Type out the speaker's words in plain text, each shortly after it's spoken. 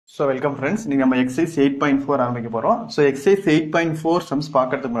So welcome friends, நீங்க நம்ம exercise 8.4 ஆரம்பிக்க போறோம். So exercise 8.4 sums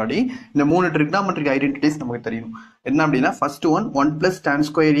பார்க்கிறதுக்கு முன்னாடி இந்த மூணு trigonometric identities நமக்கு தெரியணும். என்ன அப்படின்னா first one 1 plus tan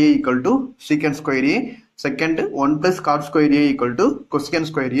square a equal to secant square a, second 1 plus cot square a equal to cosecant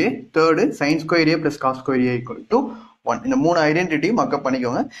square a, third sin square a plus cos square a equal to 1. இந்த மூணு identity mug up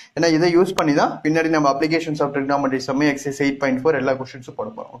பண்ணிக்கோங்க. ஏன்னா இதை use பண்ணி தான் பின்னாடி நம்ம applications of trigonometry some exercise 8.4 எல்லா क्वेश्चंसும் போட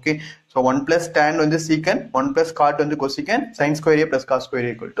போறோம். ஓகே, சோ 1 plus tan வந்து secant, 1 plus cot வந்து cosecant, sin square a plus cos square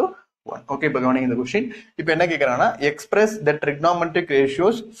a equal to 1. Okay, இப்போ கவனிங்க இந்த क्वेश्चन. இப்போ என்ன கேக்குறாங்கன்னா express the trigonometric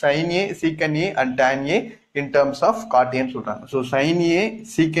ratios sin a, secant a and tan a in terms of cot a ன்னு சொல்றாங்க. So sin a,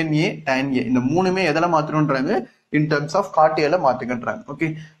 secant a, tan a இந்த மூணுமே எதல மாத்தணும்ன்றாங்க in terms of cot a ல மாத்துங்கன்றாங்க. ஓகே,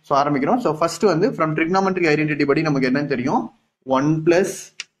 சோ ஆரம்பிக்கிறோம். So first வந்து from trigonometric identity படி நமக்கு என்ன தெரியும், 1 plus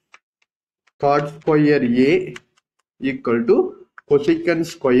cot square a equal to cosecant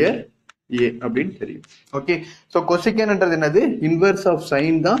square a அப்படின்னு தெரியும். ஓகே, சோ cosecantன்றது என்னது, inverse of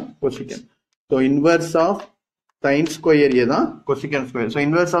sin தான் cosecant. So inverse of sin square a தான் cosecant square. So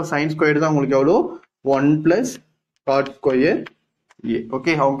inverse of sin square தான் உங்களுக்கு எவ்வளவு, 1 plus cot square a.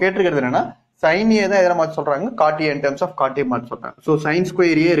 Okay, அவங்க கேட்டிருக்கிறது என்னன்னா sin a தான் எதனா மாத்த சொல்றாங்க, cot a in terms of cot a மாத்த சொல்றாங்க. சோ sin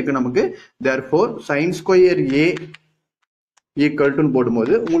square a இருக்கு நமக்கு, therefore sin square a equal to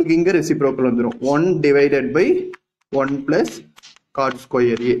போடும்போது உங்களுக்கு இங்க ரெசிப்ரோக்கல் வந்துரும், 1 divided by 1 plus cot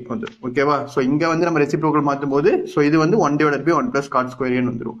square a வந்துரும். ஓகேவா, சோ இங்க வந்து நம்ம ரெசிப்ரோக்கல் மாத்தும்போது சோ இது வந்து 1 divided by 1 plus cot square a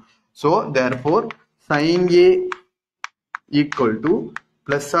வந்துரும். So therefore sin a equal to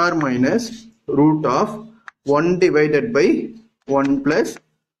plus or minus root of 1 divided by 1 plus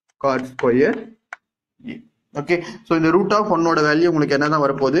cot square a. Okay, so இந்த root of 1 ஓட வேல்யூ உங்களுக்கு என்னதான்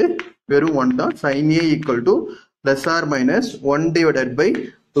வரப்போகுது, வெறும் 1 தான். sin a equal to plus or minus 1 divided by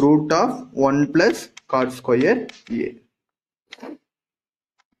root of 1 plus cot square a.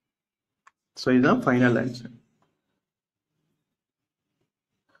 So இதுதான் final answer.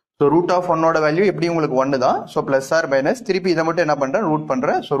 So root of 1 ஓட value எப்படி உங்களுக்கு 1 தான். சோ பிளஸ் ஆர் மைனஸ், திருப்பி இதை மட்டும் என்ன பண்றேன், ரூட்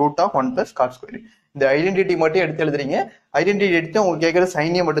பண்றேன். So root of 1 plus cot square. இந்த ஐடென்டிட்டி மட்டும் எடுத்து எழுதுறீங்க. ஐடென்டிட்டி எடுத்து உங்களுக்கு கேட்கற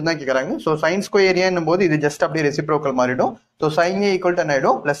sin a மட்டும் தான் கேக்குறாங்க. சோ sin square a என்னும் போது இது ஜஸ்ட் அப்படியே ரெசிப்ரோக்கல் மாறிடும். So sin a equal to என்ன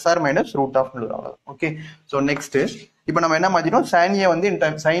ஆயிடும், plus R minus root of அவ்வளவுதான். ஓகே, சோ நெக்ஸ்ட் இப்போ நம்ம என்ன மாத்திட்டோம், sin a வந்து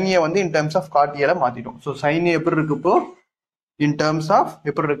in terms of cot a ல மாத்திட்டோம். சோ sin a எப்படி இருக்கு இப்போ, in terms of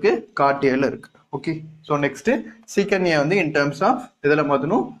எப்படி இருக்கு, cot a ல இருக்கு. Okay, so next secant a வந்து in terms of இதெல்லாம்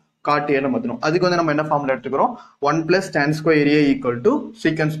மாத்தணும், cot a ல மாத்தணும். அதுக்கு வந்து நம்ம என்ன ஃபார்முலா எடுத்துக்கிறோம், 1 plus tan square a equal to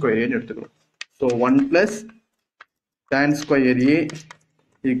secant square a ன்னு எடுத்துக்கிறோம். So 1 plus tan square a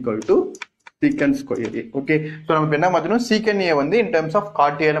equal to secant square a. Okay, so நம்ம என்ன மாத்தணும், secant a வந்து in terms of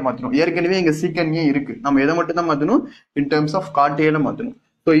cot a ல மாத்தணும். ஏற்கனவே இங்க secant a இருக்கு, நம்ம எதை மட்டும் தான் மாத்தணும், in terms of cot a ல மாத்தணும்.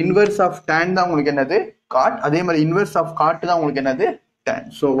 சோ inverse of tan தான் உங்களுக்கு என்னது, cot. அதே மாதிரி inverse of cot தான் உங்களுக்கு என்னது, tan.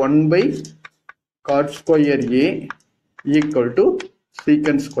 So 1 by cot square a equal to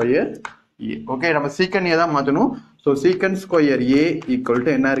secant square a. Okay, நம்ம secant a தான் மாத்தணும். So secant square a equal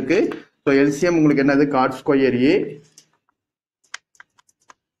to என்ன இருக்கு, சோ LCM உங்களுக்கு என்னது, cot square a.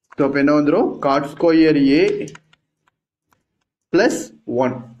 சோ அப்ப என்ன வந்துரும், cot square a plus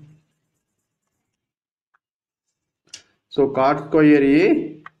 1. So cot square a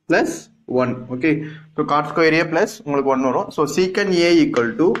plus 1. Okay, so cot square a plus உங்களுக்கு 1 வரும். So secant a equal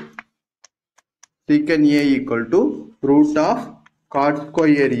to root of cot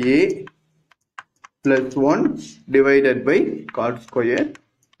square a plus 1 divided by cot square a.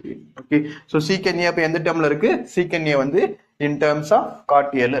 Okay, so secant a அப்ப எந்த டேர்ம்ல இருக்கு, secant a வந்து in terms of cot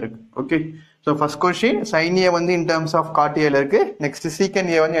a ல இருக்கு. Okay, so first question sin a வந்து in terms of cot a ல இருக்கு. Next secant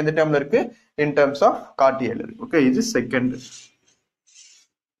a வந்து எந்த டேர்ம்ல இருக்கு, in terms of cot a ல இருக்கு. ஓகே, இது செகண்ட்.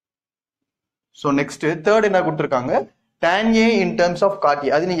 சோ நெக்ஸ்ட் தேர்ட் என்ன கொடுத்திருக்காங்க, tan a in terms of cot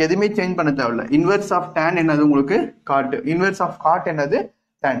a. அது நீங்க எதுவுமே சேஞ்ச் பண்ண தேவையில்ல. இன்வெர்ஸ் ஆஃப் tan என்னது உங்களுக்கு, cot. இன்வெர்ஸ் ஆஃப் cot என்னது,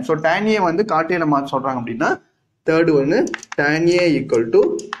 tan. சோ tan a வந்து cot a ல மாத்த சொல்றாங்க அப்படின்னா தேர்ட் ஒன்னு tan a equal to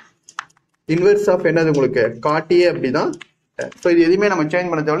inverse of என்னது உங்களுக்கு, cot a அப்படிதான். சோ இது எதுவுமே நம்ம சேஞ்ச்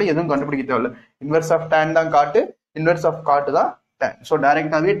பண்ண தேவையில்ல, எதுவும் கண்டுபிடிக்க தேவையில்ல. இன்வெர்ஸ் ஆஃப் tan தான் cot, இன்வெர்ஸ் ஆஃப் cot தான் tan. So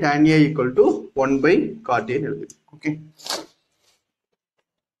டைரக்டாவே tan a equal to 1 by cot a எழுது.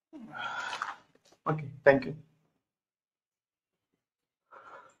 Okay, thank you.